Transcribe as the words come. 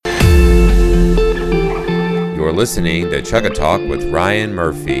You're listening to Chugga Talk with Ryan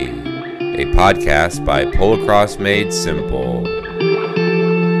Murphy, a podcast by Polocrosse Made Simple.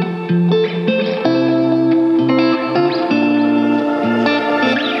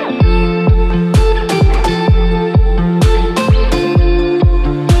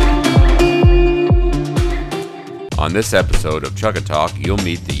 On this episode of Chugga Talk, you'll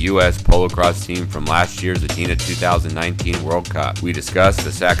meet the U.S. Polocrosse team from last year's Athena 2019 World Cup. We discuss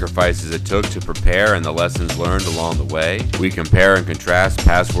the sacrifices it took to prepare and the lessons learned along the way. We compare and contrast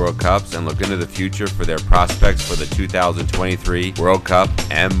past World Cups and look into the future for their prospects for the 2023 World Cup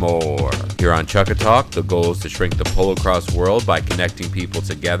and more. Here on Chugga Talk, the goal is to shrink the polocrosse world by connecting people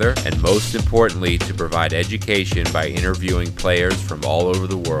together and, most importantly, to provide education by interviewing players from all over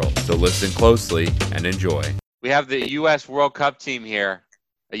the world. So listen closely and enjoy. We have the U.S. World Cup team here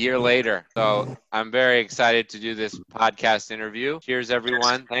a year later, so I'm very excited to do this podcast interview. Cheers,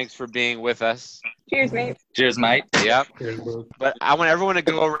 everyone. Thanks for being with us. Cheers, mate. Cheers, mate. Yep. But I want everyone to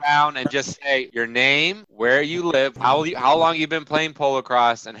go around and just say your name, where you live, how long you've been playing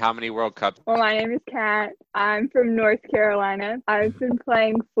polocrosse, and how many World Cups. Well, my name is Kat. I'm from North Carolina. I've been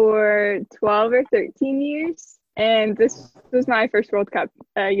playing for 12 or 13 years, and this was my first World Cup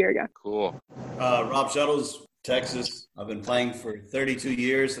a year ago. Cool. Rob Shuttles, Texas. I've been playing for 32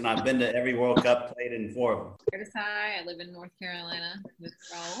 years, and I've been to every World Cup, played in 4 of them. Curtis High. I live in North Carolina with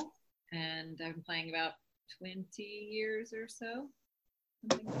Raul, and I've been playing about 20 years or so.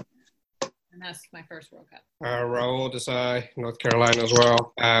 And that's my first World Cup. Raul Desai, North Carolina as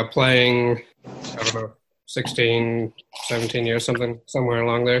well. Playing, I don't know, 16, 17 years, somewhere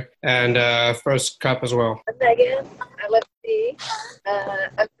along there. And first cup as well. I'm Megan. I live in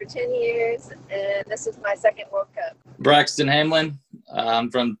up for 10 years, and this is my second World Cup. Braxton Hamlin.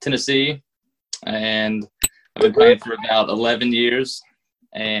 I'm from Tennessee, and I've been playing for about 11 years,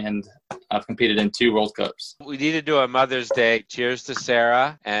 and I've competed in 2 World Cups. We need to do a Mother's Day. Cheers to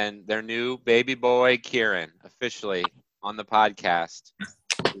Sarah and their new baby boy, Kieran, officially on the podcast.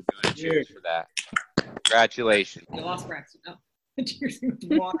 We're doing a cheers for that. Congratulations. You lost Braxton. Oh, cheers with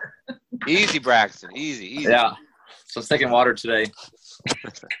the water. Easy, Braxton. Easy. Yeah. So I was taking water today.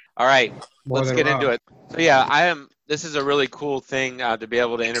 All right. Let's get Rob. into it. So, yeah, this is a really cool thing to be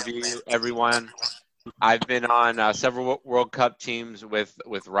able to interview everyone. I've been on several World Cup teams with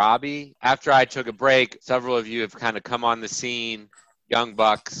Robbie. After I took a break, several of you have kind of come on the scene. Young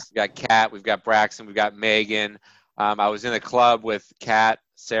Bucks. We've got Kat. We've got Braxton. We've got Megan. I was in a club with Kat,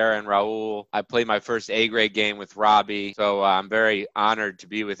 Sarah, and Raul. I played my first A-grade game with Robbie, so I'm very honored to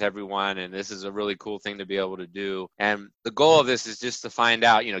be with everyone, and this is a really cool thing to be able to do. And the goal of this is just to find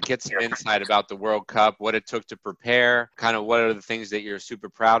out, get some insight about the World Cup, what it took to prepare, kind of what are the things that you're super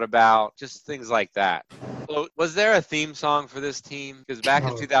proud about, just things like that. So was there a theme song for this team? Because back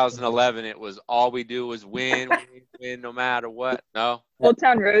in 2011, it was all we do was win, no matter what. No? Old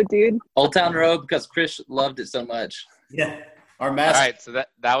Town Road, dude. Old Town Road, because Chris loved it so much. Yeah, our All mascot. right, so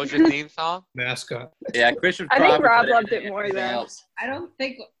that was your theme song? Mascot. Yeah, Chris would I think probably Rob put loved it in more, everything though. else. I don't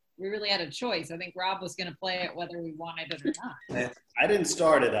think we really had a choice. I think Rob was going to play it whether we wanted it or not. I didn't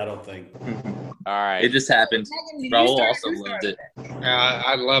start it, I don't think. All right. It just happened. Megan, did you Raul start? also Who loved started it.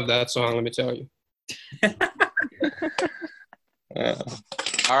 I love that song, let me tell you.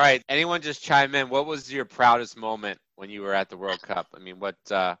 All right. Anyone just chime in. What was your proudest moment when you were at the World Cup? I mean,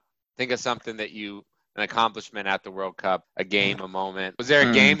 think of something that an accomplishment at the World Cup, a game, a moment. Was there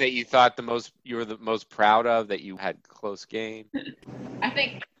a game that you thought you were the most proud of, that you had close game? I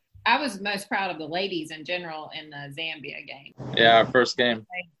think I was most proud of the ladies in general in the Zambia game. Yeah, our first game.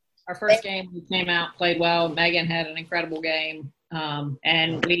 Our first game, we came out, played well. Megan had an incredible game.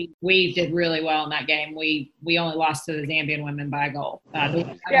 And we did really well in that game. We only lost to the Zambian women by a goal. Yeah,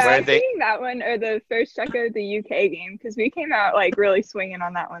 Where I'm they- thinking that one or the first Checo of the UK game, because we came out really swinging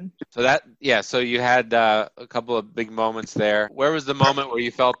on that one. So you had a couple of big moments there. Where was the moment where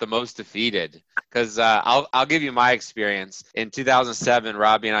you felt the most defeated? Because I'll give you my experience. In 2007,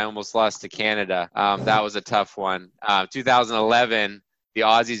 Robbie and I almost lost to Canada. That was a tough one. 2011, the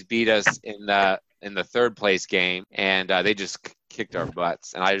Aussies beat us in the third place game, and they just kicked our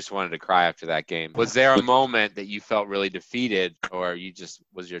butts, and I just wanted to cry after that game. Was there a moment that you felt really defeated, or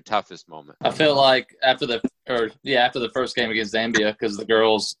was your toughest moment? I felt like after the first game against Zambia, because the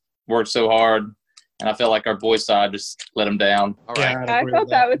girls worked so hard, and I felt like our boys' side just let them down. All right. I'd I agree felt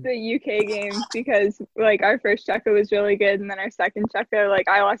with that with the UK game because our first Checo was really good, and then our second Checo,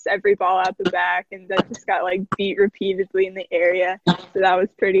 I lost every ball out the back, and that just got beat repeatedly in the area. So that was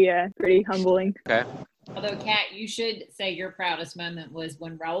pretty humbling. Okay. Although, Kat, you should say your proudest moment was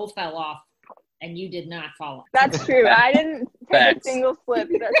when Raul fell off and you did not follow. That's true. I didn't take a Facts. single slip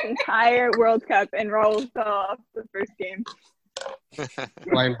this entire World Cup, and Raul fell off the first game.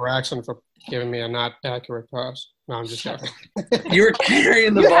 Blame Braxton for giving me a not accurate pass. No, I'm just joking. You were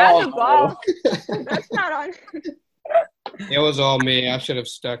carrying the You ball. had the ball. That's not on. It was all me. I should have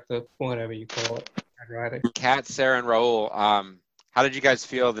stuck the whatever you call it. Right. Kat, Sarah, and Raul, how did you guys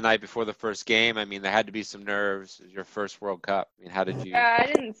feel the night before the first game? I mean, there had to be some nerves. It was your first World Cup. I mean, how did you? Yeah, I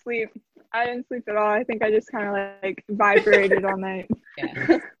didn't sleep. I didn't sleep at all. I think I just kind of like vibrated all night.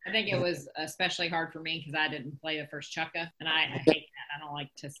 Yeah. I think it was especially hard for me because I didn't play the first Chukka, and I hate that. I don't like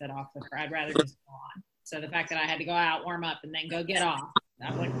to sit off the I'd rather just go on. So the fact that I had to go out, warm up, and then go get off,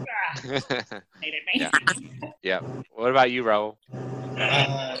 I'm like, hated me. Yeah. Yeah. What about you, Raul?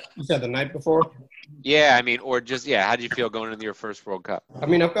 You said the night before? Yeah, I mean, or just, yeah, how did you feel going into your first World Cup? I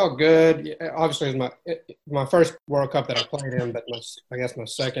mean, I felt good. Yeah, obviously, it was my first World Cup that I played in, but I guess my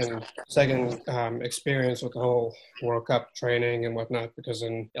second experience with the whole World Cup training and whatnot, because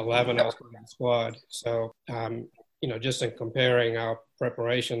in 11 I was playing in the squad. So, just in comparing our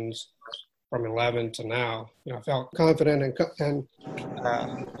preparations from 11 to now, I felt confident and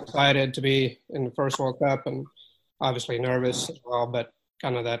excited to be in the first World Cup, and obviously nervous as well, but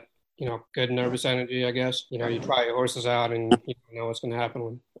kind of that, good nervous energy, I guess. You try your horses out and you don't know what's going to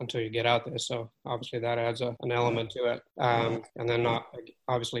happen until you get out there. So obviously that adds an element to it. And then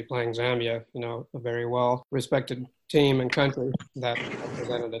obviously playing Zambia, a very well respected team and country that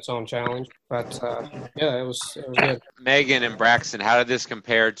presented its own challenge. But it was good. Megan and Braxton, how did this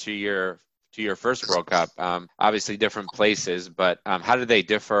compare to your first World Cup? Obviously different places, but how did they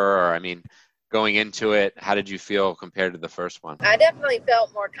differ? Or, I mean, going into it, how did you feel compared to the first one? I definitely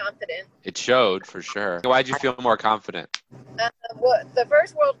felt more confident. It showed, for sure. Why did you feel more confident? The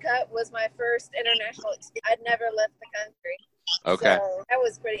first World Cup was my first international experience. I'd never left the country. Okay. So that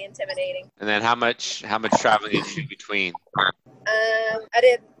was pretty intimidating. And then how much traveling did you do between?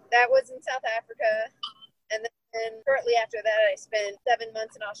 That was in South Africa. And then shortly after that, I spent 7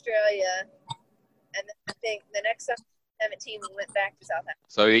 months in Australia. And then I think the next summer, 2017, we went back to South Africa.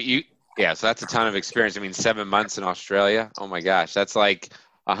 So so that's a ton of experience. I mean, 7 months in Australia. Oh my gosh, that's like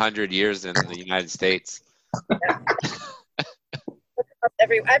 100 years in the United States. Yeah.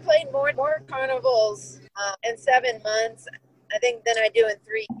 I played more carnivals in 7 months, I think, than I do in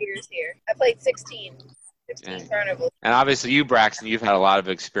 3 years here. I played 16 carnivals. And obviously you, Braxton, you've had a lot of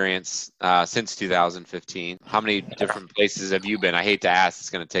experience since 2015. How many different places have you been? I hate to ask. It's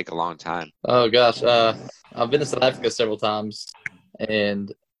going to take a long time. Oh, gosh. I've been to South Africa several times.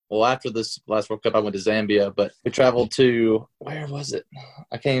 And, after this last World Cup, I went to Zambia. But we traveled to – where was it?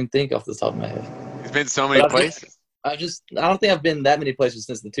 I can't even think off the top of my head. You've been so many places. I don't think I've been that many places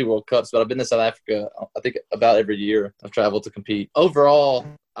since the 2 World Cups, but I've been to South Africa, I think, about every year I've traveled to compete. Overall,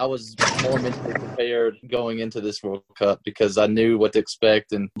 I was more mentally prepared going into this World Cup because I knew what to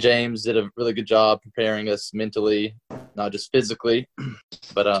expect, and James did a really good job preparing us mentally, not just physically.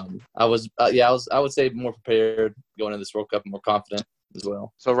 But I would say more prepared going into this World Cup and more confident as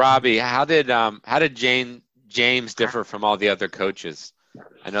well. So Robbie, how did James differ from all the other coaches?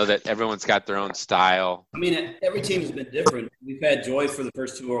 I know that everyone's got their own style. I mean, every team's been different. We've had Joy for the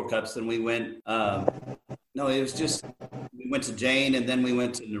first 2 World Cups, then we went it was just we went to Jane, and then we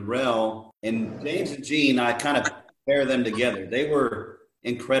went to Narelle. And James and Jean, I kind of pair them together. They were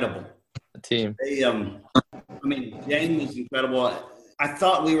incredible. The team. Jane was incredible. I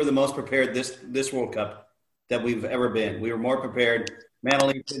thought we were the most prepared this World Cup that we've ever been. We were more prepared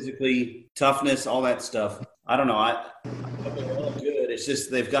mentally, physically, toughness, all that stuff. I don't know. They're all good. It's just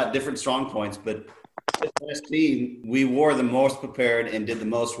they've got different strong points. But this last team, we were the most prepared and did the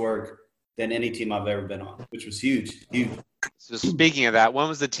most work than any team I've ever been on, which was huge. So speaking of that, when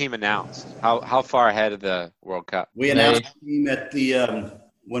was the team announced? How far ahead of the World Cup? We announced the team at the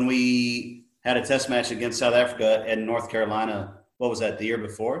when we had a test match against South Africa in North Carolina. What was that, the year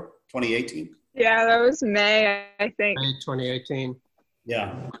before? 2018? Yeah, that was May, I think. May 2018.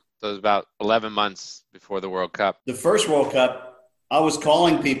 Yeah. So it was about 11 months before the World Cup. The first World Cup, I was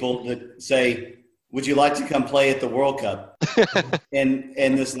calling people to say, would you like to come play at the World Cup? and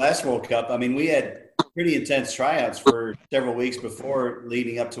this last World Cup, I mean, we had pretty intense tryouts for several weeks before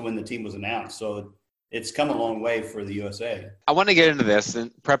leading up to when the team was announced. So it's come a long way for the USA. I want to get into this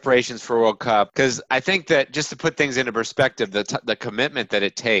and preparations for World Cup, because I think that just to put things into perspective, the commitment that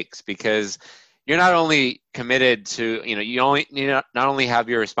it takes, because you're not only committed to, you not only have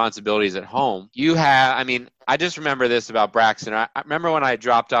your responsibilities at home, you have, I just remember this about Braxton. I remember when I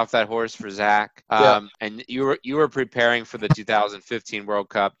dropped off that horse for Zach, and you were preparing for the 2015 World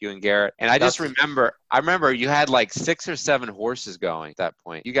Cup, you and Garrett. And I remember you had like 6 or 7 horses going at that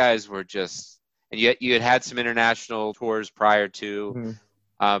point. You guys were just, and you had some international tours prior to,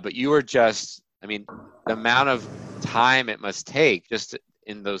 but you were just, I mean, the amount of time it must take just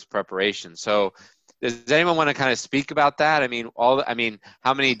in those preparations. So does anyone want to kind of speak about that? I mean,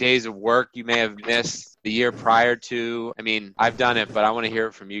 how many days of work you may have missed the year prior to? I mean, I've done it, but I want to hear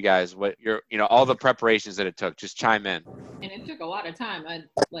it from you guys. What all the preparations that it took. Just chime in. And it took a lot of time.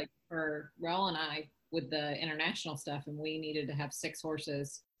 Like for Raul and I with the international stuff, and we needed to have 6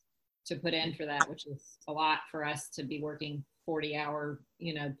 horses to put in for that, which is a lot for us to be working 40-hour,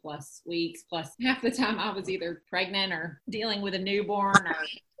 plus weeks, plus half the time I was either pregnant or dealing with a newborn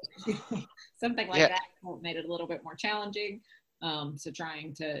or something like that. Made it a little bit more challenging. So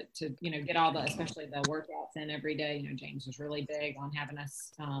trying to get all especially the workouts in every day. James was really big on having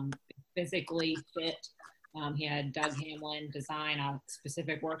us physically fit. He had Doug Hamlin design a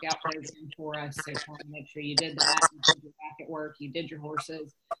specific workout program for us. So trying to make sure you did that. You did your back at work. You did your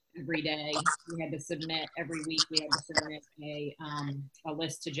horses every day. We had to submit every week. We had to submit a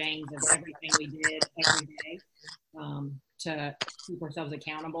list to James of everything we did every day to keep ourselves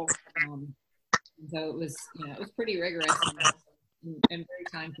accountable. So it was pretty rigorous and very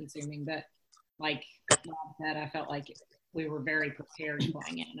time consuming. But like Rob said, I felt like we were very prepared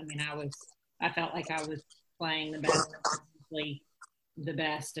going in. I mean, I felt like I was playing the best, physically the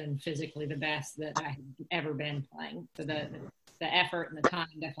best, and physically the best that I had ever been playing. So the effort and the time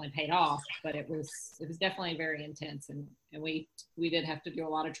definitely paid off, but it was definitely very intense, and we did have to do a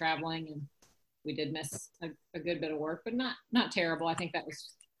lot of traveling, and we did miss a good bit of work, but not terrible. I think that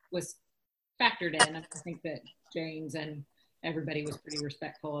was factored in. I think that James and everybody was pretty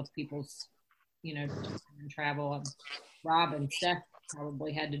respectful of people's travel. And Rob and Steph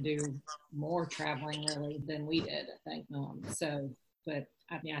probably had to do more traveling really than we did, I think. But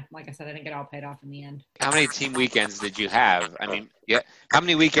like I said, I think it all paid off in the end. How many team weekends did you have? I mean, how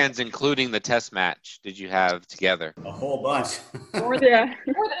many weekends, including the test match, did you have together? A whole bunch. More than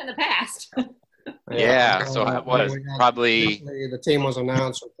in the past. Yeah, so it was probably... The team was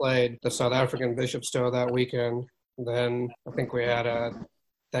announced and played the South African Bishopstow that weekend. Then I think we had a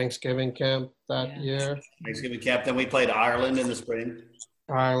Thanksgiving camp that year. Thanksgiving camp. Then we played Ireland in the spring.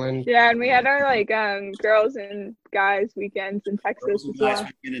 Ireland. Yeah, and we had our girls and guys weekends in Texas as well.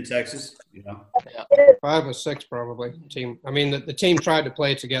 Weekend in Texas, 5 or 6 probably. Team. I mean, the team tried to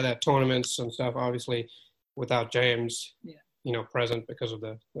play together at tournaments and stuff, obviously without James, present because of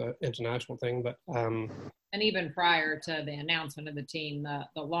the international thing. But and even prior to the announcement of the team,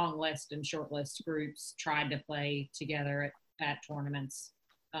 the long list and short list groups tried to play together at tournaments.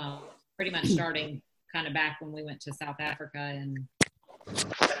 Pretty much starting kind of back when we went to South Africa, and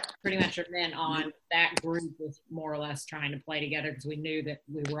pretty much from then on, that group was more or less trying to play together because we knew that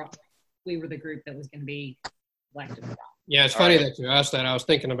we were the group that was going to be elected. Yeah, it's funny that you asked that. I was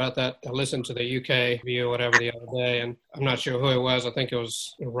thinking about that. I listened to the UK view or whatever the other day, and I'm not sure who it was. I think it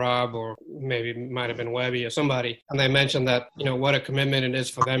was Rob, or maybe it might have been Webby or somebody. And they mentioned that, what a commitment it is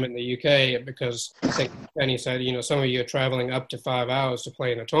for them in the UK, because I think Penny said, some of you are traveling up to 5 hours to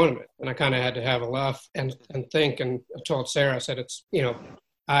play in a tournament. And I kind of had to have a laugh and think, and I told Sarah, I said, it's,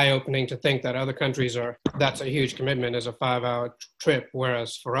 eye-opening to think that other countries that's a huge commitment as a 5-hour trip.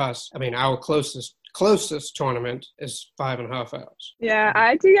 Whereas for us, I mean, our closest tournament is 5.5 hours. Yeah, I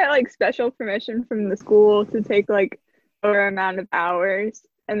had to get special permission from the school to take over amount of hours,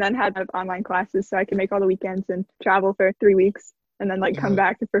 and then had online classes so I could make all the weekends and travel for 3 weeks, and then come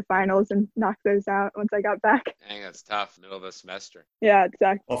back for finals and knock those out once I got back. Dang, that's tough. Middle of a semester. Yeah,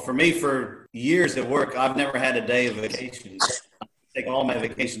 exactly. Well, for me, for years at work, I've never had a day of vacation. Take all my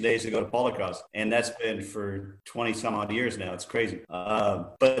vacation days to go to Polocross, and that's been for 20 some odd years now. It's crazy.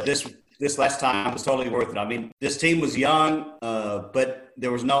 But this last time was totally worth it. I mean, this team was young, but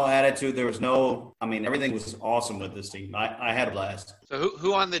there was no attitude. Everything was awesome with this team. I had a blast. So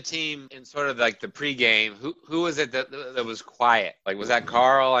who on the team in sort of the pregame, who was it that was quiet? Was that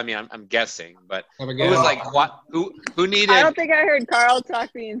Carl? I mean, I'm guessing, but who was who needed? I don't think I heard Carl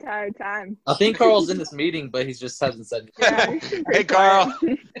talk the entire time. I think Carl's in this meeting, but he just hasn't said anything. Hey, Carl.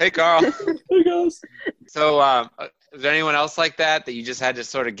 Hey, Carl. Hey, guys. So, is there anyone else like that you just had to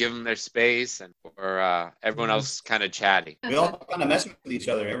sort of give them their space, or everyone else kind of chatty? We all kind of messed with each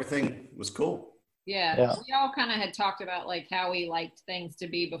other. Everything was cool. Yeah. We all kind of had talked about how we liked things to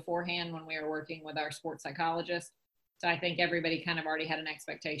be beforehand when we were working with our sports psychologist. So I think everybody kind of already had an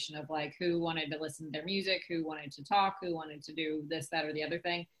expectation of who wanted to listen to their music, who wanted to talk, who wanted to do this, that, or the other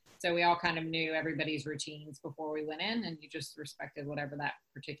thing. So we all kind of knew everybody's routines before we went in, and you just respected whatever that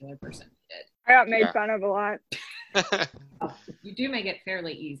particular person did. I got made fun of a lot. You do make it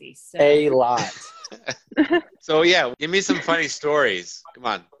fairly easy. So. A lot. So, give me some funny stories. Come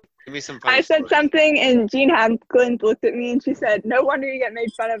on. Give me some funny I said stories. something, and Jean Hadkins looked at me and she said, "No wonder you get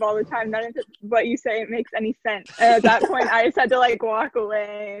made fun of all the time. None of what you say makes any sense." And at that point, I just had to like walk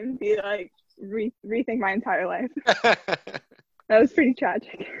away and be like, rethink my entire life. That was pretty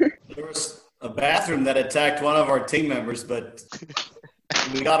tragic. There was a bathroom that attacked one of our team members, but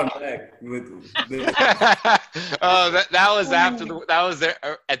we got him back. That was after that was there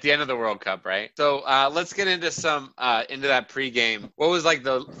at the end of the World Cup, right? So let's get into into that pregame. What was like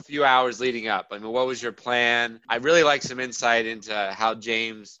the few hours leading up? I mean, what was your plan? I really like some insight into how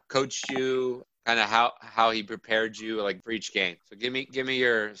James coached you, kind of how he prepared you like for each game. So give me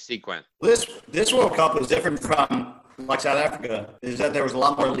your sequence. This World Cup was different from like South Africa, is that there was a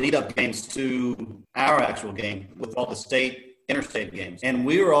lot more lead-up games to our actual game with all the interstate games. And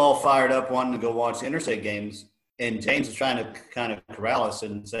we were all fired up wanting to go watch interstate games, and James was trying to kind of corral us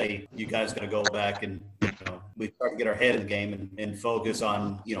and say, you guys got to go back and, we start to get our head in the game and focus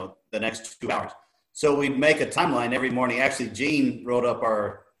on, the next 2 hours. So we'd make a timeline every morning. Actually, Gene wrote up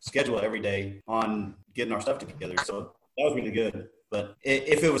our schedule every day on getting our stuff together. So that was really good. But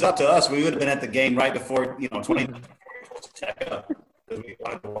if it was up to us, we would have been at the game right before, 20 check up because we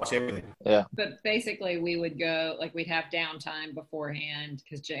wanted to watch everything. Yeah. But basically, we would go, like, we'd have downtime beforehand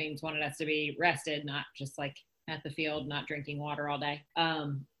because James wanted us to be rested, not just like at the field, not drinking water all day.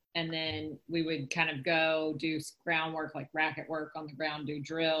 And then we would kind of go do groundwork, like racket work on the ground, do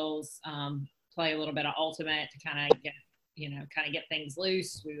drills, play a little bit of ultimate to kind of get things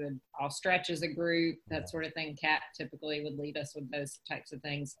loose. We would all stretch as a group, that sort of thing. Kat typically would lead us with those types of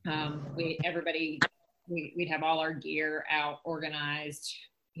things. We'd have all our gear out, organized,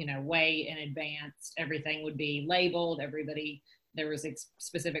 way in advance. Everything would be labeled. There was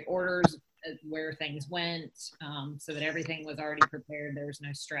specific orders where things went, so that everything was already prepared. There was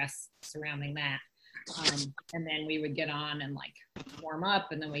no stress surrounding that. And then we would get on and like warm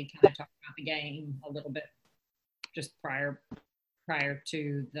up, and then we kind of talk about the game a little bit just prior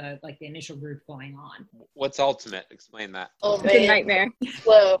to the initial group going on. What's ultimate? Explain that. Oh It's a man, nightmare.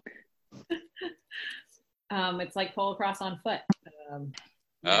 slow. It's like pole across on foot.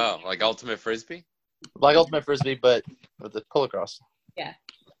 Like ultimate frisbee? Like ultimate frisbee, but with the pull across. Yeah.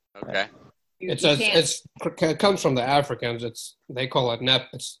 Okay. It comes from the Africans. They call it net.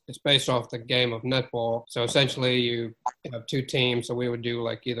 It's based off the game of netball. So essentially, you have two teams. So we would do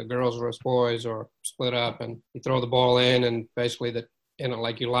like either girls versus boys, or split up, and you throw the ball in, and basically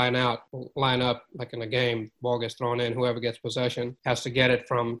you line up like in a game. Ball gets thrown in. Whoever gets possession has to get it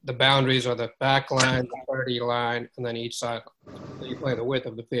from the boundaries or the back line, the 30 line, and then each side. So you play the width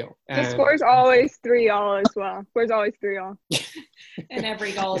of the field. The score's always 3-all as well. Score's always 3-all. And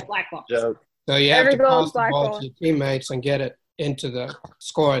every goal is black ball. So you have Every to goal pass is the black ball ball. to your teammates and get it into the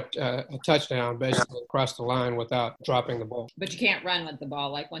score a touchdown, basically across the line without dropping the ball. But you can't run with the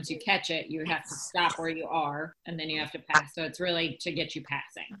ball. Like once you catch it, you have to stop where you are, and then you have to pass. So it's really to get you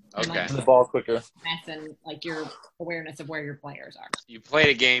passing. Okay. And The ball quicker. and like your awareness of where your players are. You played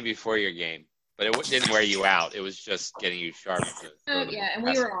a game before your game, but it didn't wear you out. It was just getting you sharp. Yeah, and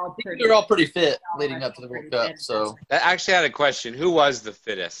we were all pretty. We were all pretty fit leading up to the World Cup. So I actually had a question. Who was the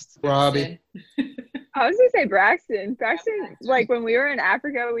fittest? Robbie. I was gonna say Braxton. Braxton, like when we were in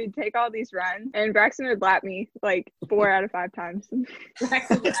Africa, we'd take all these runs, and Braxton would lap me like 4 out of 5 times.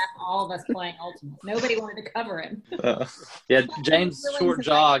 Braxton laughed all of us playing ultimate. Nobody wanted to cover him. yeah, James' short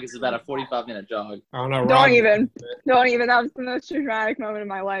jog is about a 45-minute jog. I don't know. Don't Robbie- even. That was the most dramatic moment of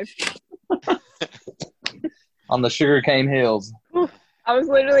my life. On the sugarcane hills. I was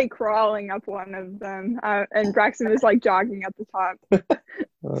literally crawling up one of them, and Braxton was like jogging at the top.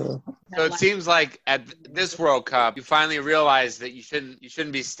 So it seems like at this World Cup, you finally realized that you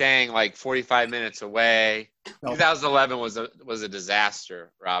shouldn't be staying like 45 minutes away. No. 2011 was a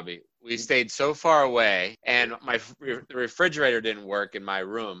disaster, Robbie. We stayed so far away, and the refrigerator didn't work in my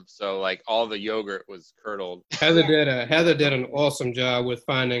room, so like all the yogurt was curdled. Heather did an awesome job with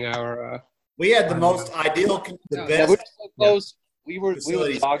finding our. We had the most ideal, the Oh, Yeah, we best. were so close. We were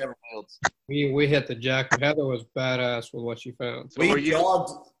Facilities jogging ever. fields. We hit the jackpot. Heather was badass with what she found. So were We you?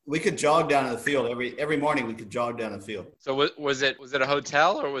 jogged. We could jog down to the field every morning. We could jog down the field. So was it a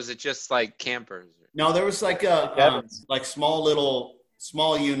hotel or was it just like campers? No, there was like like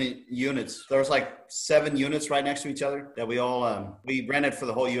small units. There was like 7 units right next to each other that we all we rented for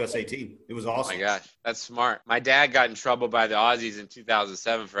the whole USA team. It was Oh awesome. my gosh, that's smart. My dad got in trouble by the Aussies in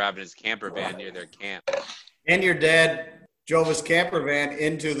 2007 for having his camper van near their camp. And your dad drove his camper van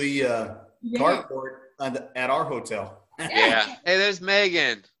into the carport at our hotel. Yeah. Hey, there's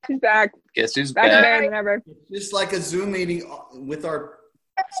Megan. She's back. Guess who's Back back? better than ever. Just like a Zoom meeting with our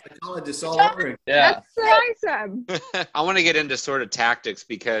Psychologists all over. Yeah. That's what I said. I want to get into sort of tactics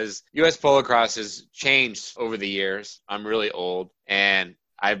because U.S. polo cross has changed over the years. I'm really old, and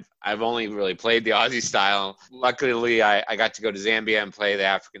I've only really played the Aussie style. Luckily, I got to go to Zambia and play the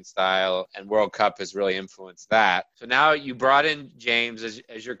African style, and World Cup has really influenced that. So now you brought in James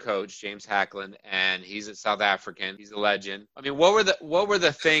as your coach, James Hackland, and he's a South African. He's a legend. I mean, what were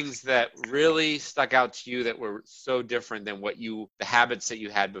the things that really stuck out to you that were so different than the habits that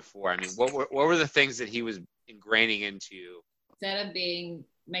you had before? I mean, what were the things that he was ingraining into you? Instead of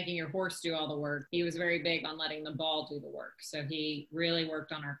making your horse do all the work, he was very big on letting the ball do the work. So he really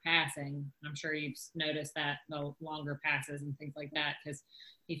worked on our passing. I'm sure you've noticed that, the longer passes and things like that, because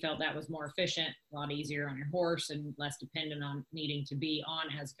he felt that was more efficient, a lot easier on your horse, and less dependent on needing to be on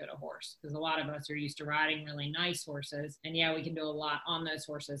as good a horse. Because a lot of us are used to riding really nice horses. And yeah, we can do a lot on those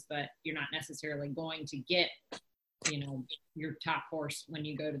horses, but you're not necessarily going to get your top horse when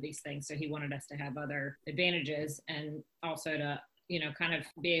you go to these things. So he wanted us to have other advantages, and also to kind of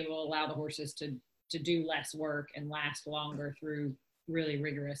be able to allow the horses to do less work and last longer through really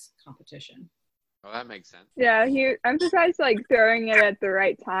rigorous competition. Oh, that makes sense. Yeah, he emphasized throwing it at the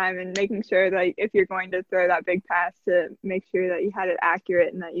right time and making sure that if you're going to throw that big pass, to make sure that you had it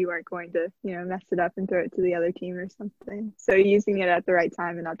accurate and that you weren't going to mess it up and throw it to the other team or something. So using it at the right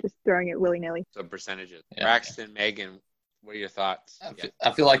time and not just throwing it willy-nilly. So percentages. Yeah. Braxton, Megan, what are your thoughts?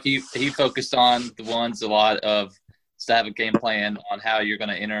 I feel like he focused on the ones a lot of to have a game plan on how you're going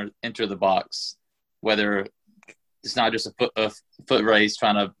to enter the box, whether it's not just a foot race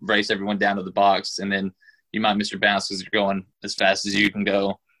trying to race everyone down to the box, and then you might miss your bounce because you're going as fast as you can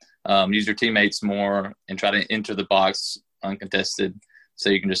go. Use your teammates more and try to enter the box uncontested,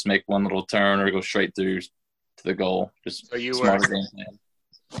 so you can just make one little turn or go straight through to the goal. Just smarter game plan.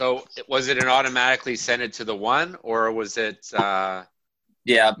 So was it an automatically send it to the one, or was it?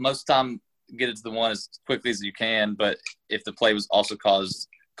 Yeah, most of the time get it to the one as quickly as you can. But if the play was also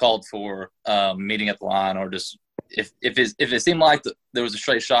called for meeting at the line, or just if it seemed like there was a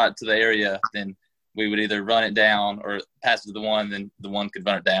straight shot to the area, then we would either run it down or pass it to the one, then the one could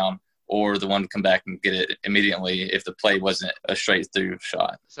run it down, or the one would come back and get it immediately if the play wasn't a straight through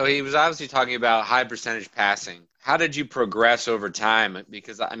shot. So he was obviously talking about high percentage passing. How did you progress over time?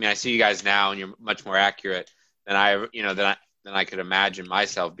 Because I see you guys now, and you're much more accurate than I could imagine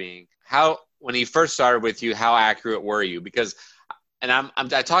myself being. When he first started with you, how accurate were you? Because, and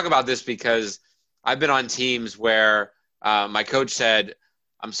I talk about this because I've been on teams where my coach said,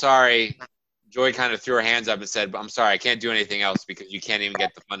 "I'm sorry." Joy kind of threw her hands up and said, "I'm sorry, I can't do anything else because you can't even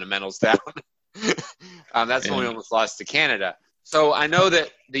get the fundamentals down." That's when we almost lost to Canada. So I know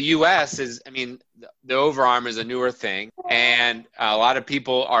that the U.S. the overarm is a newer thing, and a lot of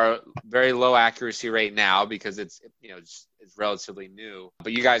people are very low accuracy rate now because it's relatively new.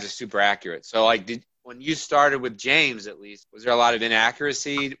 But you guys are super accurate. So when you started with James, at least, was there a lot of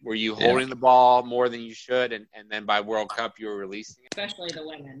inaccuracy? Were you holding the ball more than you should, and then by World Cup you were releasing it? Especially the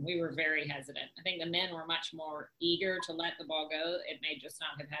women, we were very hesitant. I think the men were much more eager to let the ball go. It may just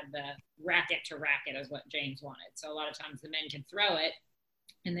not have had the racket to racket as what James wanted. So a lot of times the men can throw it,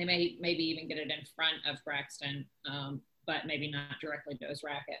 and they maybe even get it in front of Braxton, but maybe not directly to his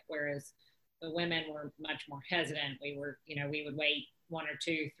racket. Whereas the women were much more hesitant. We would wait 1 or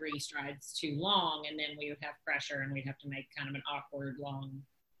 2, 3 strides too long, and then we would have pressure, and we'd have to make kind of an awkward long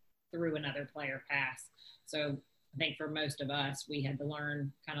through another player pass. So I think for most of us, we had to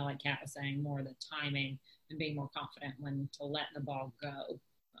learn, kind of like Kat was saying, more the timing and being more confident when to let the ball go,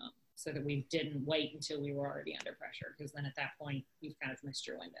 so that we didn't wait until we were already under pressure, because then at that point you've kind of missed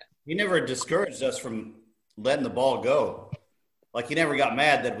your window. He never discouraged us from letting the ball go. He never got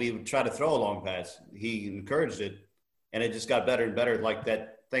mad that we would try to throw a long pass. He encouraged it, and it just got better and better. Like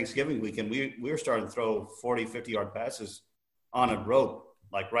that Thanksgiving weekend, we were starting to throw 40, 50-yard passes on a rope,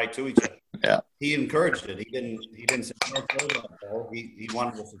 right to each other. Yeah. He encouraged it. He didn't say no, throw that ball. He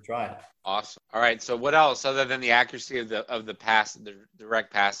wanted us to try it. Awesome. All right. So what else, other than the accuracy of the pass, the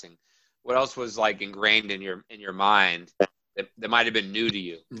direct passing, what else was ingrained in your mind that might have been new to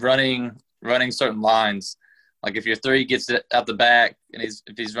you? Running certain lines. If your 3 gets it out the back, and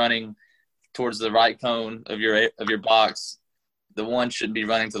if he's running towards the right cone of your box, the 1 should be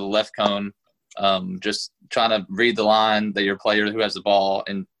running to the left cone. Just trying to read the line that your player who has the ball,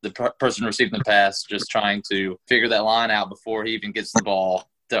 and the person receiving the pass, just trying to figure that line out before he even gets the ball,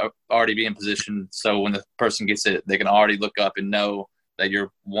 to already be in position. So when the person gets it, they can already look up and know that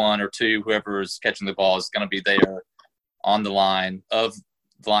your 1 or 2, whoever is catching the ball, is going to be there on the line of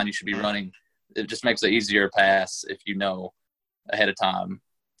the line you should be running. It just makes it easier pass if you know ahead of time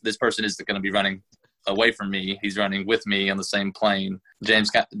this person is going to be running away from me. He's running with me on the same plane.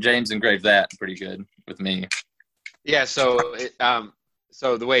 James engraved that pretty good with me. Yeah. So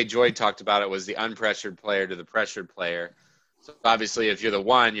so the way Joy talked about it was the unpressured player to the pressured player. So obviously, if you're the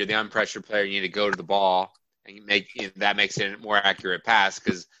one, you're the unpressured player. You need to go to the ball, and that makes it a more accurate pass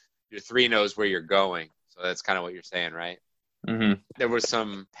because your 3 knows where you're going. So that's kind of what you're saying, right? Mm-hmm. There were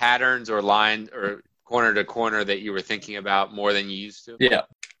some patterns or line or corner to corner that you were thinking about more than you used to. Yeah.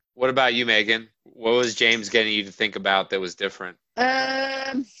 What about you, Megan? What was James getting you to think about that was different?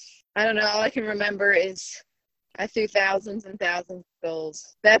 I don't know. All I can remember is I threw thousands and thousands of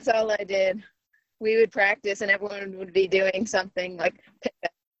goals. That's all I did. We would practice, and everyone would be doing something like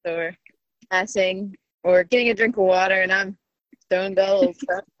pickups or passing or getting a drink of water, and I'm throwing goals,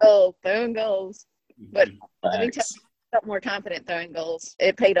 throwing goals. But let me tell you, I felt more confident throwing goals.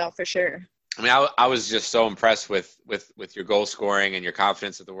 It paid off for sure. I mean, I was just so impressed with your goal scoring and your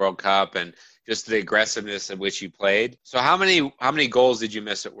confidence at the World Cup and just the aggressiveness at which you played. So how many goals did you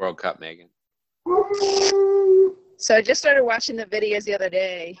miss at World Cup, Megan? So I just started watching the videos the other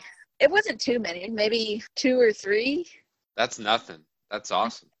day. It wasn't too many, maybe 2 or 3. That's nothing. That's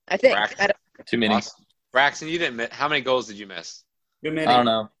awesome. I think. Braxton, Too many. awesome. Braxton, you didn't miss. How many goals did you miss? Too many. I don't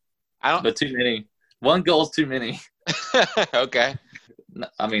know, I don't. but too many. 1 goal is too many. Okay.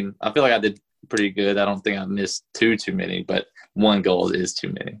 I mean, I feel like I did pretty good. I don't think I missed too many, but 1 goal is too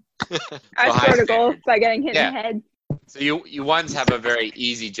many. I Well, scored high a goal standard. by getting hit Yeah. in the head. So you ones have a very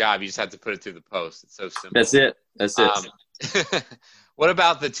easy job. You just have to put it through the post. It's so simple. That's it. What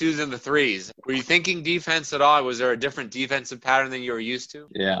about the 2s and the 3s? Were you thinking defense at all? Was there a different defensive pattern than you were used to?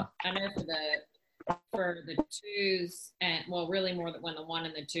 Yeah. I know for the 2s and really more that when the 1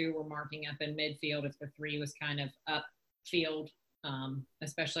 and the 2 were marking up in midfield, if the 3 was kind of upfield,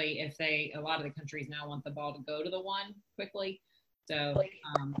 especially if a lot of the countries now want the ball to go to the 1 quickly. So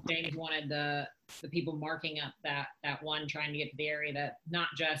James wanted the people marking up that 1, trying to get to the area, that not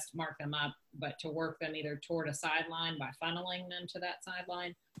just mark them up, but to work them either toward a sideline by funneling them to that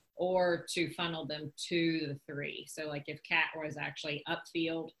sideline, or to funnel them to the 3. So like if Kat was actually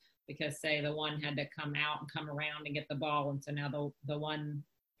upfield, because say the 1 had to come out and come around and get the ball, and so now the 1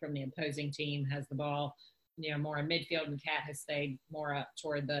 from the opposing team has the ball, more in midfield, and Kat has stayed more up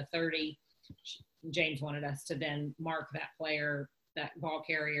toward the 30. James wanted us to then mark that player, that ball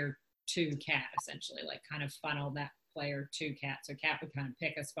carrier, to Kat, essentially, like kind of funnel that player to Kat. So Kat would kind of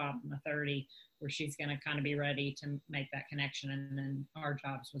pick a spot in the 30 where she's going to kind of be ready to make that connection, and then our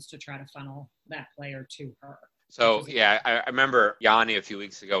jobs was to try to funnel that player to her. So, yeah, I remember Yanni a few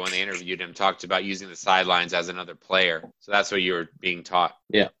weeks ago when they interviewed him talked about using the sidelines as another player. So that's what you were being taught.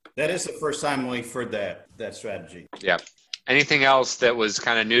 Yeah. That is the first time we've heard that strategy. Yeah. Anything else that was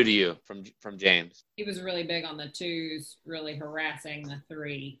kind of new to you from James? He was really big on the 2s, really harassing the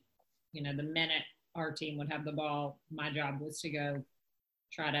 3. The minute our team would have the ball, my job was to go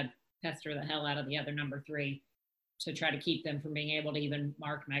try to pester the hell out of the other number 3 to try to keep them from being able to even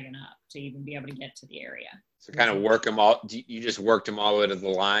mark Megan up, to even be able to get to the area. So kind of work them all. You just worked them all the way to the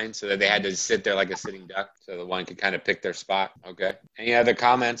line so that they had to sit there like a sitting duck so the 1 could kind of pick their spot. Okay. Any other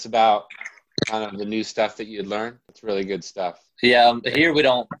comments about kind of the new stuff that you'd learned? It's really good stuff. Yeah. Here we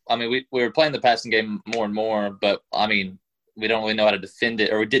don't – I mean, we were playing the passing game more and more, but, I mean, we don't really know how to defend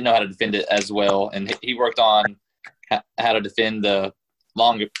it, or we didn't know how to defend it as well. And he worked on how to defend the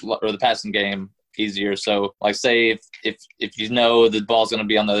longer or the passing game easier. So, like, say if you know the ball's going to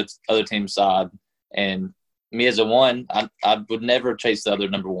be on the other team's side, and me as a 1, I would never chase the other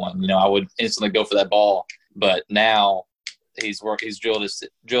number 1. I would instantly go for that ball. But now he's drilled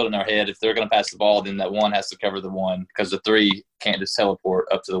in our head. If they're going to pass the ball, then that 1 has to cover the 1, because the 3 can't just teleport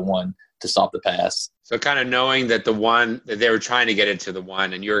up to the 1 to stop the pass. So kind of knowing that the 1 that they were trying to get it to the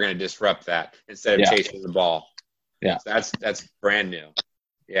 1, and you were going to disrupt that instead of chasing the ball. Yeah. So that's brand new.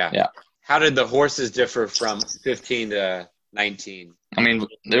 Yeah. Yeah. How did the horses differ from 15 to 19? I mean,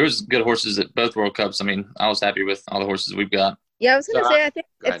 there was good horses at both World Cups. I mean, I was happy with all the horses we've got. Yeah, I was going to say, I think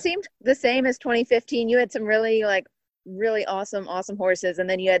Go ahead. it seemed the same as 2015. You had some really awesome horses, and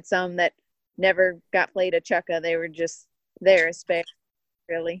then you had some that never got played a chukka. They were just there as spare,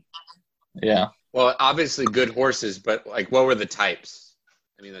 really. Yeah. Well, obviously good horses, but like what were the types?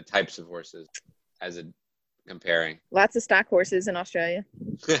 I mean, the types of horses as a comparing. Lots of stock horses in Australia.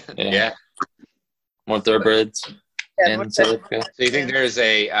 Yeah. More thoroughbreds Yeah, in more South Africa. So you think there's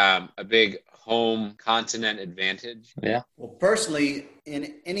a big home continent advantage? Yeah. Well, personally,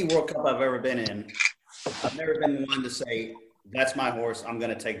 in any World Cup I've ever been in, I've never been the one to say, that's my horse, I'm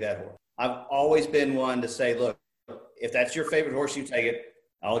going to take that horse. I've always been one to say, look, if that's your favorite horse, you take it.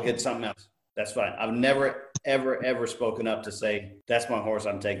 I'll get something else. That's fine. I've never ever spoken up to say, that's my horse,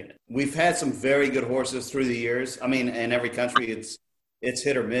 I'm taking it. We've had some very good horses through the years. I mean, in every country, it's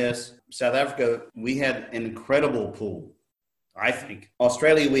hit or miss. South Africa, we had an incredible pool, I think.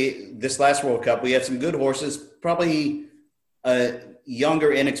 Australia, this last World Cup, we had some good horses, probably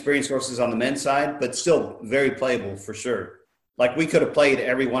younger, inexperienced horses on the men's side, but still very playable for sure. Like, we could have played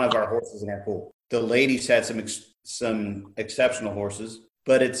every one of our horses in our pool. The ladies had some exceptional horses,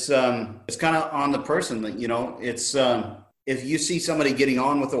 but it's kind of on the person. It's if you see somebody getting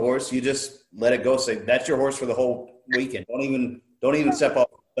on with a horse, you just let it go. Say, that's your horse for the whole weekend. Don't even step off.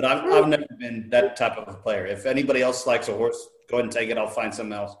 But I've never been that type of a player. If anybody else likes a horse, go ahead and take it. I'll find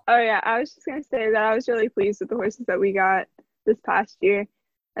something else. Oh yeah, I was just gonna say that I was really pleased with the horses that we got this past year.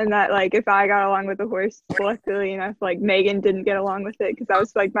 And that, like, if I got along with the horse, luckily enough, like, Megan didn't get along with it, because that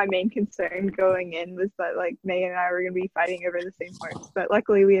was, like, my main concern going in, was that, like, Megan and I were going to be fighting over the same horse. But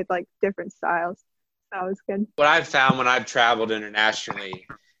luckily we had, like, different styles. So that was good. What I've found when I've traveled internationally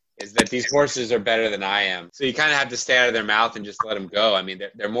is that these horses are better than I am. So you kind of have to stay out of their mouth and just let them go. I mean,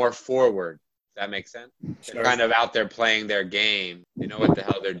 they're more forward. Does that make sense? Sure. They're kind of out there playing their game. They know what the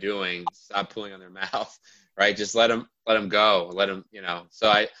hell they're doing. Stop pulling on their mouth. Right, just let them go. Let them, So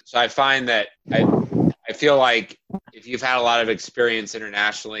I find that I feel like if you've had a lot of experience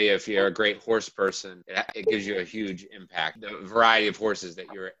internationally, if you're a great horse person, it gives you a huge impact. The variety of horses that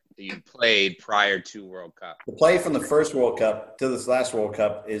you played prior to World Cup. The play from the first World Cup to this last World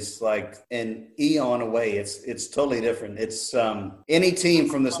Cup is like an eon away. It's totally different. It's any team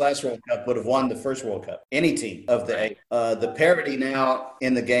from this last World Cup would have won the first World Cup. Any team of the eight. The parity now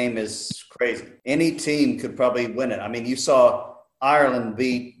in the game is crazy. Any team could probably win it. I mean, you saw Ireland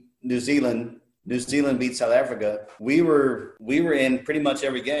beat New Zealand. New Zealand beat South Africa. We were in pretty much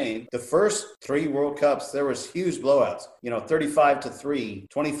every game. The first 3 World Cups, there was huge blowouts. 35-3,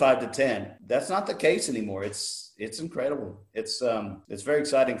 25-10. That's not the case anymore. It's incredible. It's very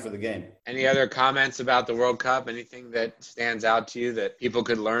exciting for the game. Any other comments about the World Cup? Anything that stands out to you that people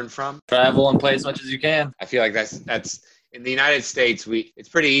could learn from? Travel and play as much as you can. I feel like that's in the United States. It's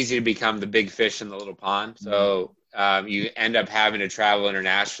pretty easy to become the big fish in the little pond. So. You end up having to travel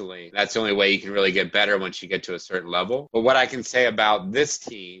internationally. That's the only way you can really get better once you get to a certain level. But what I can say about this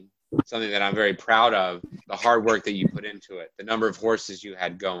team, something that I'm very proud of, the hard work that you put into it, the number of horses you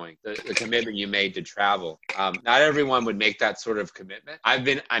had going, the commitment you made to travel. Not everyone would make that sort of commitment.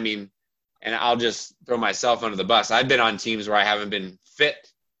 And I'll just throw myself under the bus. I've been on teams where I haven't been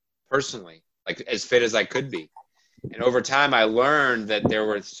fit personally, like as fit as I could be. And over time, I learned that there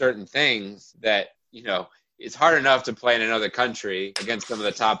were certain things that, it's hard enough to play in another country against some of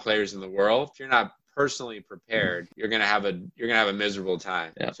the top players in the world. If you're not personally prepared, you're gonna have a miserable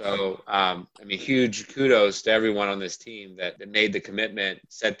time. Yeah. So, huge kudos to everyone on this team that made the commitment,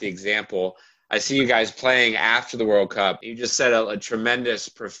 set the example. I see you guys playing after the World Cup. You just set a tremendous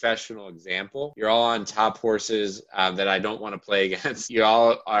professional example. You're all on top horses that I don't want to play against. You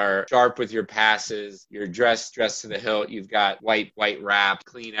all are sharp with your passes. You're dressed to the hilt. You've got white wrap,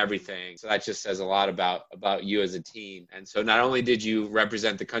 clean everything. So that just says a lot about you as a team. And so not only did you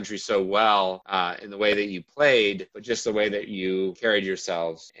represent the country so well in the way that you played, but just the way that you carried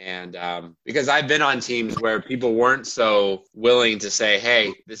yourselves. And because I've been on teams where people weren't so willing to say,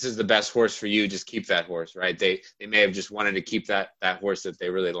 hey, this is the best horse for you. Just keep that horse, right? They may have just wanted to keep that horse that they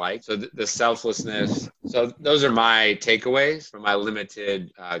really like. So the selflessness. So those are my takeaways from my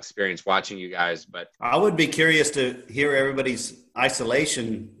limited experience watching you guys. But I would be curious to hear everybody's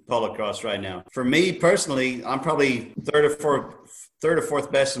isolation polocrosse right now. For me personally, I'm probably third or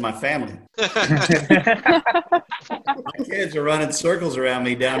fourth best in my family. My kids are running circles around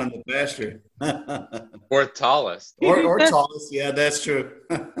me down in the pasture. Fourth tallest. Or tallest. Yeah, that's true.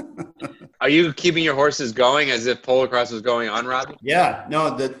 Are you keeping your horses going as if polocrosse was going on, Robbie? Yeah.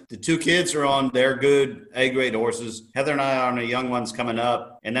 No, the 2 kids are on. They're good A-grade horses. Heather and I are on the young ones coming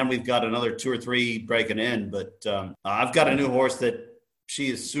up. And then we've got another 2 or 3 breaking in. But I've got a new horse that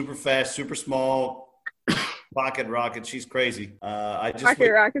she is super fast, super small, pocket rocket. She's crazy.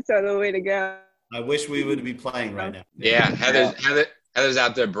 Pocket rockets are the way to go. I wish we would be playing right now. Yeah, Heather's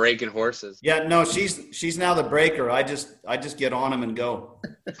out there breaking horses. Yeah, no, she's now the breaker. I just get on them and go.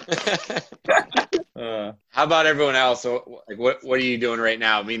 How about everyone else? Like, what are you doing right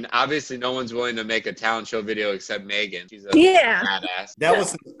now? I mean, obviously, no one's willing to make a talent show video except Megan. She's a badass. That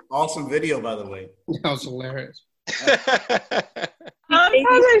was an awesome video, by the way. That was hilarious. I love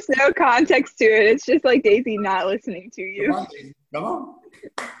how there's no context to it. It's just like Daisy not listening to you. Come on.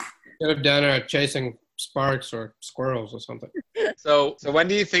 Could have done a chasing sparks or squirrels or something. So when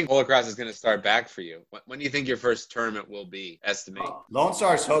do you think polo-cross is going to start back for you? When do you think your first tournament will be? Estimate. Lone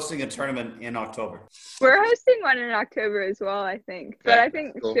Star is hosting a tournament in October. We're hosting one in October as well, I think. But Okay, I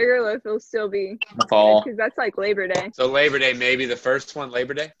think cool. Sugarloaf will still be Fall. because that's like Labor Day. So Labor Day, maybe the first one,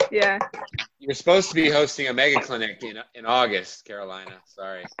 Labor Day? Yeah. You're supposed to be hosting a mega clinic in August, Carolina.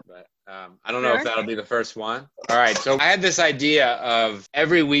 Sorry, but I don't know if Sure. that'll be the first one. All right, so I had this idea of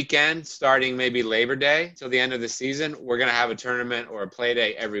every weekend, starting maybe Labor Day till the end of the season, we're going to have a tournament or a play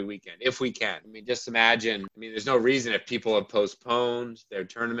day every weekend, if we can. I mean, just imagine. I mean, there's no reason if people have postponed their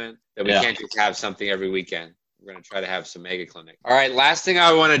tournament that we can't just have something every weekend. We're going to try to have some mega clinic. All right, last thing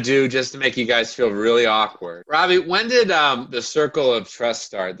I want to do just to make you guys feel really awkward. Robbie, when did the circle of trust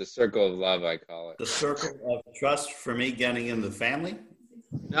start? The circle of love, I call it. The circle of trust for me getting in the family.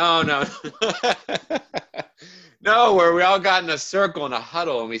 No. No, where we all got in a circle in a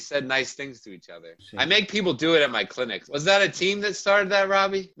huddle and we said nice things to each other. I make people do it at my clinics. Was that a team that started that,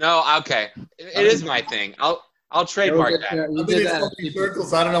 Robbie? No, okay. It is my thing. I'll trademark that. You I've did been in that. so many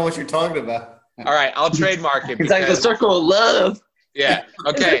circles, I don't know what you're talking about. All right, I'll trademark it. It's like the because- circle of love. Yeah,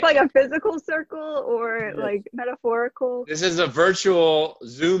 Is okay. this like a physical circle or like metaphorical? This is a virtual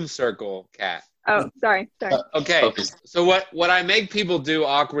Zoom circle, Kat. Oh, sorry. Okay, Focus. so what I make people do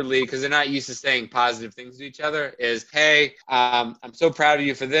awkwardly, because they're not used to saying positive things to each other, is, hey, I'm so proud of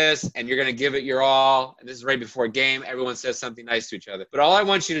you for this, and you're going to give it your all, and this is right before a game. Everyone says something nice to each other. But all I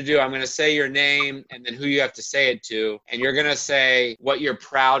want you to do, I'm going to say your name and then who you have to say it to, and you're going to say what you're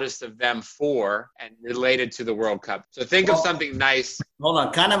proudest of them for and related to the World Cup. So think of something nice. Hold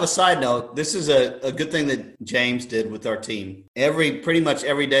on, kind of a side note. This is a good thing that James did with our team. Pretty much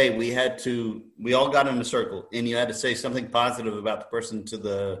every day we all got in a circle and you had to say something positive about the person to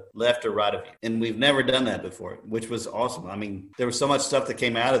the left or right of you. And we've never done that before, which was awesome. I mean, there was so much stuff that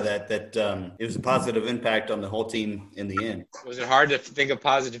came out of that it was a positive impact on the whole team in the end. Was it hard to think of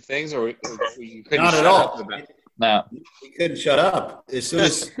positive things, or you couldn't Not shut at all. up about it? No. We couldn't shut up. As soon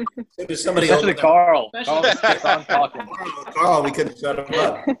as somebody Especially opened up, Carl. Especially- Carl just kept on talking. Carl, we couldn't shut him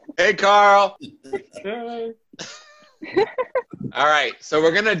up. Hey, Carl. All right, so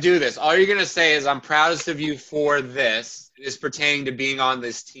we're going to do this. All you're going to say is, I'm proudest of you for this. It is pertaining to being on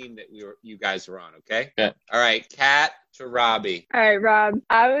this team that you guys are on, okay? Okay. All right, Kat to Robbie. All right, Rob.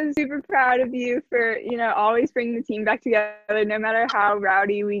 I was super proud of you for, always bringing the team back together, no matter how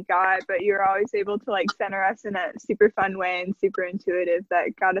rowdy we got, but you were always able to center us in a super fun way and super intuitive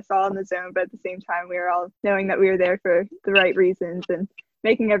that got us all in the zone, but at the same time, we were all knowing that we were there for the right reasons and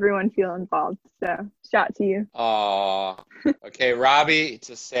making everyone feel involved. So shout to you. Aw. Okay, Robbie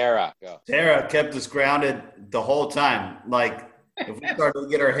to Sarah. Go. Sarah kept us grounded the whole time. If we started to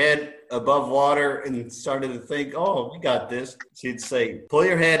get our head above water and started to think, oh, we got this, she'd say, pull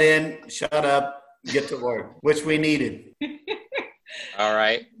your head in, shut up, get to work, which we needed. All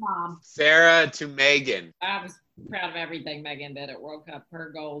right. Mom. Sarah to Megan. I was proud of everything Megan did at World Cup.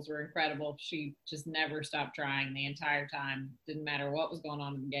 Her goals were incredible. She just never stopped trying the entire time. Didn't matter what was going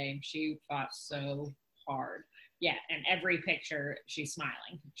on in the game. She fought so hard. Yeah, and every picture, she's smiling.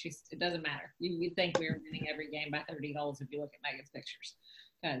 It doesn't matter. You'd think we were winning every game by 30 goals if you look at Megan's pictures,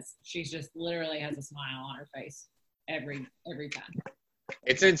 because she just literally has a smile on her face every time.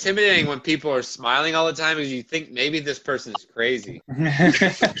 It's intimidating when people are smiling all the time because you think maybe this person is crazy.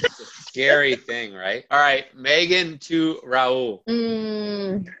 It's a scary thing, right? All right, Megan to Raul.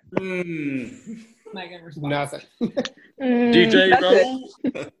 Megan responds. Nothing. DJ That's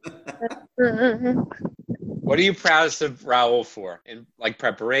Raul. What are you proudest of Raul for? In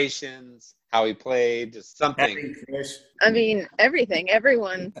preparations, how he played, just something. Having Chris, I mean, everything.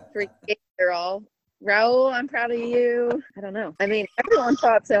 Everyone freaking they're all. Raul, I'm proud of you. I don't know. I mean, everyone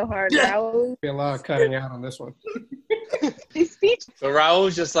fought so hard. Raul. Be a lot of cutting out on this one. His speech. So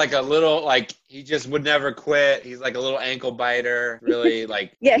Raul's just a little, he just would never quit. He's like a little ankle biter, really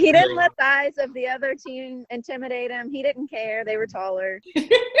Yeah, he didn't let the eyes of the other team intimidate him. He didn't care. They were taller.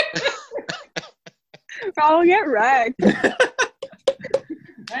 Raul, get wrecked.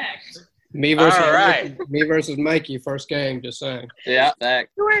 Next. Me versus All right. me versus Mikey, first game, just saying. Yeah, that.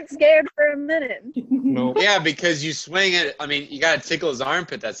 You weren't scared for a minute. No. Yeah, because you swing it. I mean, you got to tickle his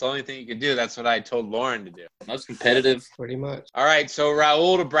armpit. That's the only thing you can do. That's what I told Lauren to do. Most competitive. Pretty much. All right, so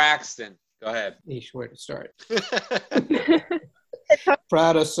Raul to Braxton. Go ahead. Each way to start.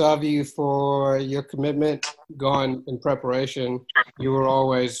 Proudest of you for your commitment going in preparation. You were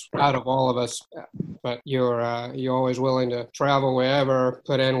always out of all of us, but you're always willing to travel wherever,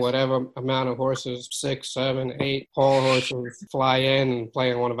 put in whatever amount of horses, 6, 7, 8 whole horses, fly in and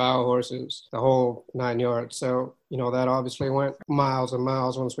play in one of our horses, the whole 9 yards. So that obviously went miles and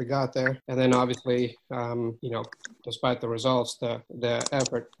miles once we got there. And then obviously, despite the results, the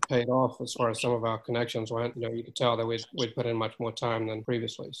effort paid off as far as some of our connections went. You could tell that we'd put in much more time than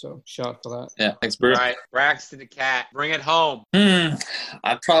previously. So shout for that. Yeah, thanks, Bruce. All right, Braxton the Cat, bring it home.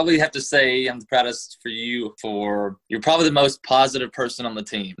 I'd probably have to say I'm the proudest for you for you're probably the most positive person on the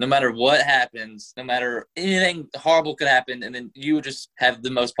team. No matter what happens, no matter anything horrible could happen, and then you would just have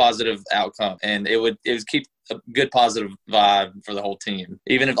the most positive outcome, and it would keep a good positive vibe for the whole team.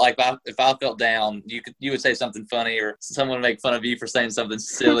 Even if if I felt down, you would say something funny, or someone would make fun of you for saying something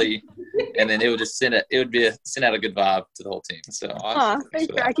silly, and then it would just send out a good vibe to the whole team. So Awesome.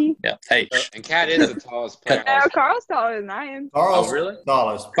 Thanks, Jackie. yeah, hey, And Cat is the tallest player. No, Carl's taller than I am. Carl's Oh, really?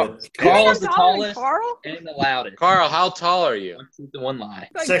 tallest, but Carl's the Taller than tallest Carl? and the loudest. Carl, how tall are you? One lie.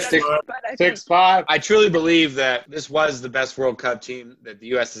 Like 6'5". 7', I think. 6'5". I truly believe that this was the best World Cup team that the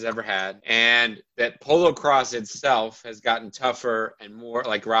U.S. has ever had, and that polo cross itself has gotten tougher and more,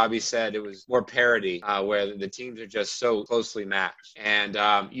 like Robbie said, it was more parity, where the teams are just so closely matched. And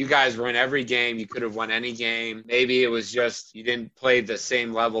you guys were in every game. You could have won any game. Maybe it was just you didn't play the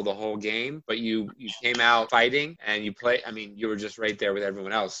same level the whole game, but you came out fighting, and you were just right there with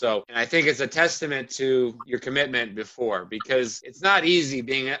everyone else. So, and I think it's a testament to your commitment before, because it's not easy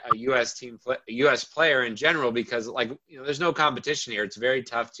being a U.S. player in general, because there's no competition here. It's very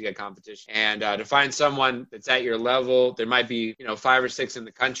tough to get competition, and to find someone that's at your level. There might be 5 or 6 in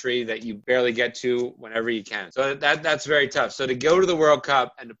the country that you barely get to whenever you can. So that's very tough. So to go to the World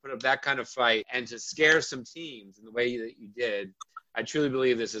Cup and to put up that kind of fight and to scare some teams in the way that you did, I truly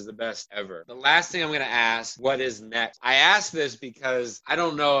believe this is the best ever. The last thing I'm going to ask, what is next? I ask this because I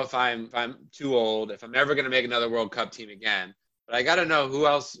don't know if I'm too old, if I'm ever going to make another World Cup team again. But I got to know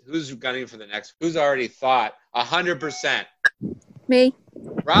who's gunning for the next, who's already thought 100%. Me.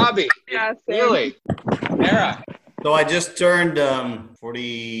 Robbie. Yeah, same. Really? Sarah. So I just turned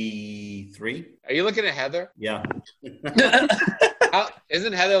 43. Are you looking at Heather? Yeah.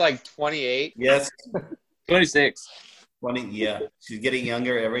 Isn't Heather like 28? Yes. 26. 20. Yeah. She's getting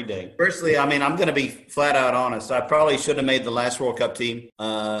younger every day. Firstly, I'm going to be flat out honest. I probably should have made the last World Cup team.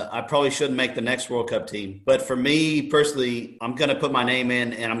 I probably shouldn't make the next World Cup team. But for me personally, I'm going to put my name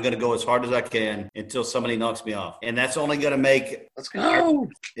in, and I'm going to go as hard as I can until somebody knocks me off. And that's only going to make Let's go.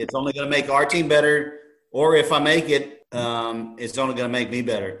 It's only going to make our team better. Or if I make it, it's only going to make me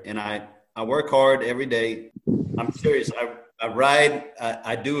better. And I work hard every day. I'm serious. I ride.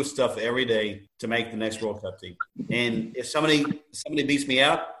 I do stuff every day to make the next World Cup team. And if somebody beats me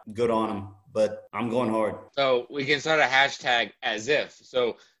out, good on them. But I'm going hard. So we can start a hashtag as if.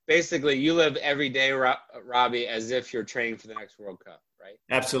 So basically, you live every day, Robbie, as if you're training for the next World Cup, right?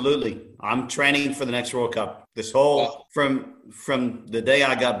 Absolutely. I'm training for the next World Cup. This whole from the day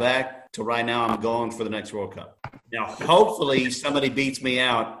I got back to right now, I'm going for the next World Cup. Now, hopefully, somebody beats me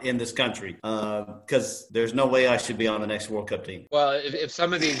out in this country, because there's no way I should be on the next World Cup team. Well, if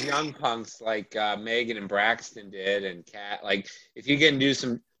some of these young punks like Megan and Braxton did, and Kat, if you can do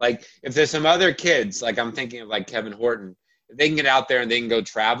some, if there's some other kids, I'm thinking of Kevin Horton, if they can get out there and they can go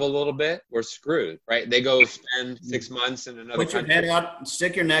travel a little bit, we're screwed, right? They go spend 6 months in another country. Put your head out,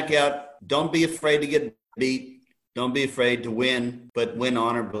 stick your neck out. Don't be afraid to get beat. Don't be afraid to win, but win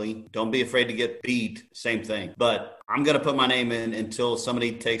honorably. Don't be afraid to get beat. Same thing. But I'm going to put my name in until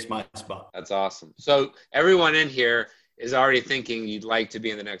somebody takes my spot. That's awesome. So everyone in here is already thinking you'd like to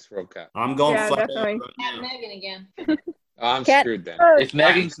be in the next World Cup. I'm going flat definitely. out right now. Megan again. Oh, I'm Cat- screwed then. If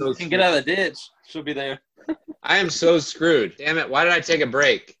Megan can get out of the ditch, she'll be there. I am so screwed. Damn it. Why did I take a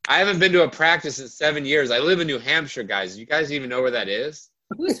break? I haven't been to a practice in 7 years. I live in New Hampshire, guys. You guys even know where that is?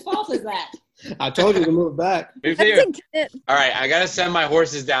 Whose fault is that? I told you to move back. Move That's here. it. All right, I got to send my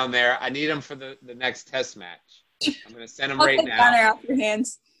horses down there. I need them for the next test match. I'm going to send them I'll right take now. Gunner off your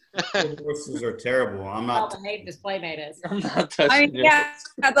hands. Horses are terrible. I'm All not. the hate this playmate is. I'm not touching I mean, you. yeah,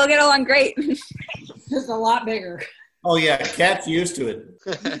 they'll get along great. It's a lot bigger. Oh, yeah. Cat's used to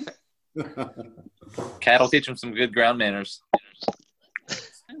it. Cat will teach him some good ground manners.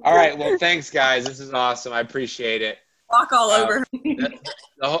 All right, well, thanks, guys. This is awesome. I appreciate it. Walk all over.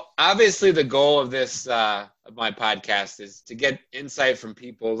 Obviously, the goal of this of my podcast is to get insight from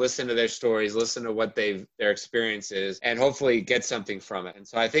people, listen to their stories, listen to what their experience is, and hopefully get something from it. And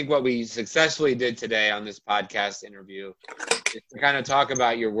so I think what we successfully did today on this podcast interview is to kind of talk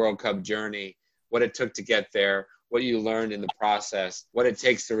about your World Cup journey, what it took to get there, what you learned in the process, what it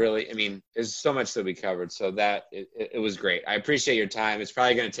takes to really, there's so much that we covered. So that it was great. I appreciate your time. It's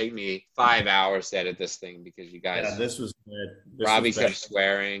probably going to take me 5 hours to edit this thing because you guys, Yeah, this was good. Robbie kept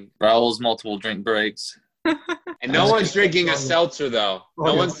swearing. Raul's multiple drink breaks. And no one's drinking a seltzer, though.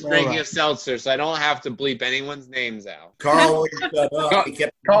 No Oh, one's yeah. drinking a seltzer, so I don't have to bleep anyone's names out. Carl, shut up. He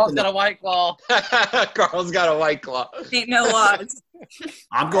kept Carl's got a White Claw. Carl's got a White Claw. Ain't no laws.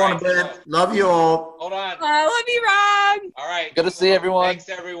 I'm going to bed. Love you all. Hold on. I love you, Rob. All right. Good to see everyone. Thanks,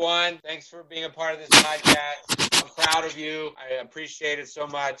 everyone. Thanks for being a part of this podcast. I'm proud of you. I appreciate it so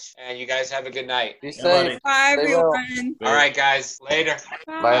much. And you guys have a good night. Be Yeah, buddy. safe. Bye, Stay well. everyone. All right, guys. Later.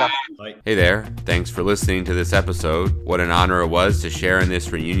 Bye. Bye. Hey there. Thanks for listening to this episode. What an honor it was to share in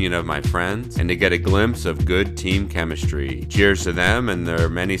this reunion of my friends and to get a glimpse of good team chemistry. Cheers to them and their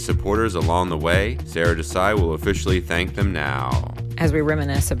many supporters along the way. Sarah Desai will officially thank them now. As we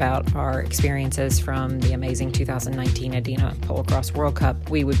reminisce about our experiences from the amazing 2019 Adena Polocrosse World Cup,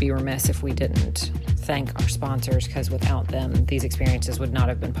 we would be remiss if we didn't thank our sponsors, because without them, these experiences would not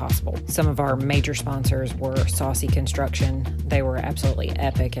have been possible. Some of our major sponsors were Saucy Construction. They were absolutely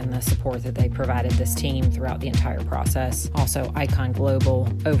epic in the support that they provided this team throughout the entire process. Also, Icon Global,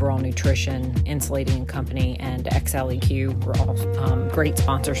 Overall Nutrition, Insulating Company, and XLEQ were all great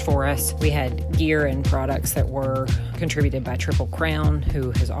sponsors for us. We had gear and products that were contributed by Triple Crown,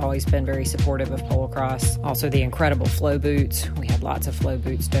 who has always been very supportive of Polocrosse. Also, the incredible flow boots. We had lots of flow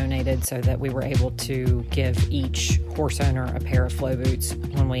boots donated so that we were able to give each horse owner a pair of flow boots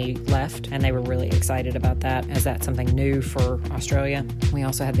when we left, and they were really excited about that, as that's something new for Australia. We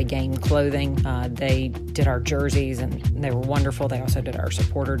also had the Game clothing. They did our jerseys, and they were wonderful. They also did our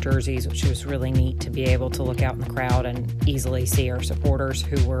supporter jerseys, which was really neat to be able to look out in the crowd and easily see our supporters,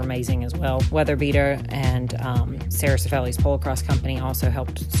 who were amazing as well. Weatherbeater and Sarah Cifelli's Polocrosse company also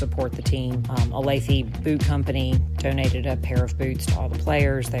helped support the team. Olathe Boot Company donated a pair of boots to all the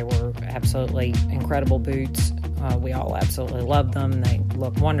players. They were absolutely incredible boots. We all absolutely love them. They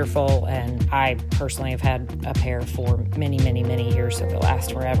look wonderful, and I personally have had a pair for many, many, many years, so they'll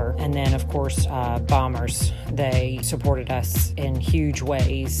last forever. And then, of course, Bombers. They supported us in huge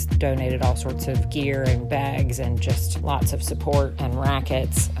ways, donated all sorts of gear and bags and just lots of support, and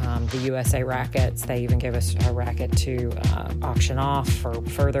rackets. The USA rackets, they even gave us a racket to auction off for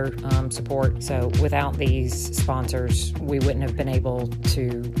further support. So without these sponsors, we wouldn't have been able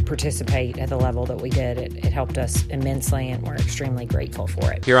to participate at the level that we did. It helped us immensely, and we're extremely grateful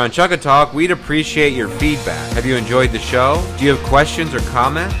for it. Here on Chugga Talk, we'd appreciate your feedback. Have you enjoyed the show? Do you have questions or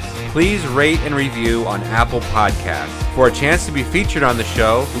comments? Please rate and review on Apple Podcasts. For a chance to be featured on the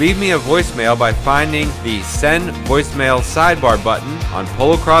show, leave me a voicemail by finding the Send Voicemail sidebar button on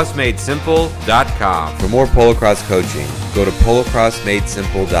polocrossemadesimple.com. For more Polocrosse coaching, go to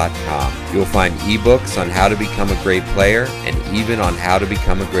polocrossemadesimple.com. You'll find ebooks on how to become a great player and even on how to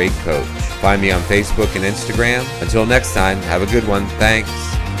become a great coach. Find me on Facebook and Instagram. Until next time, have a good one. Thanks.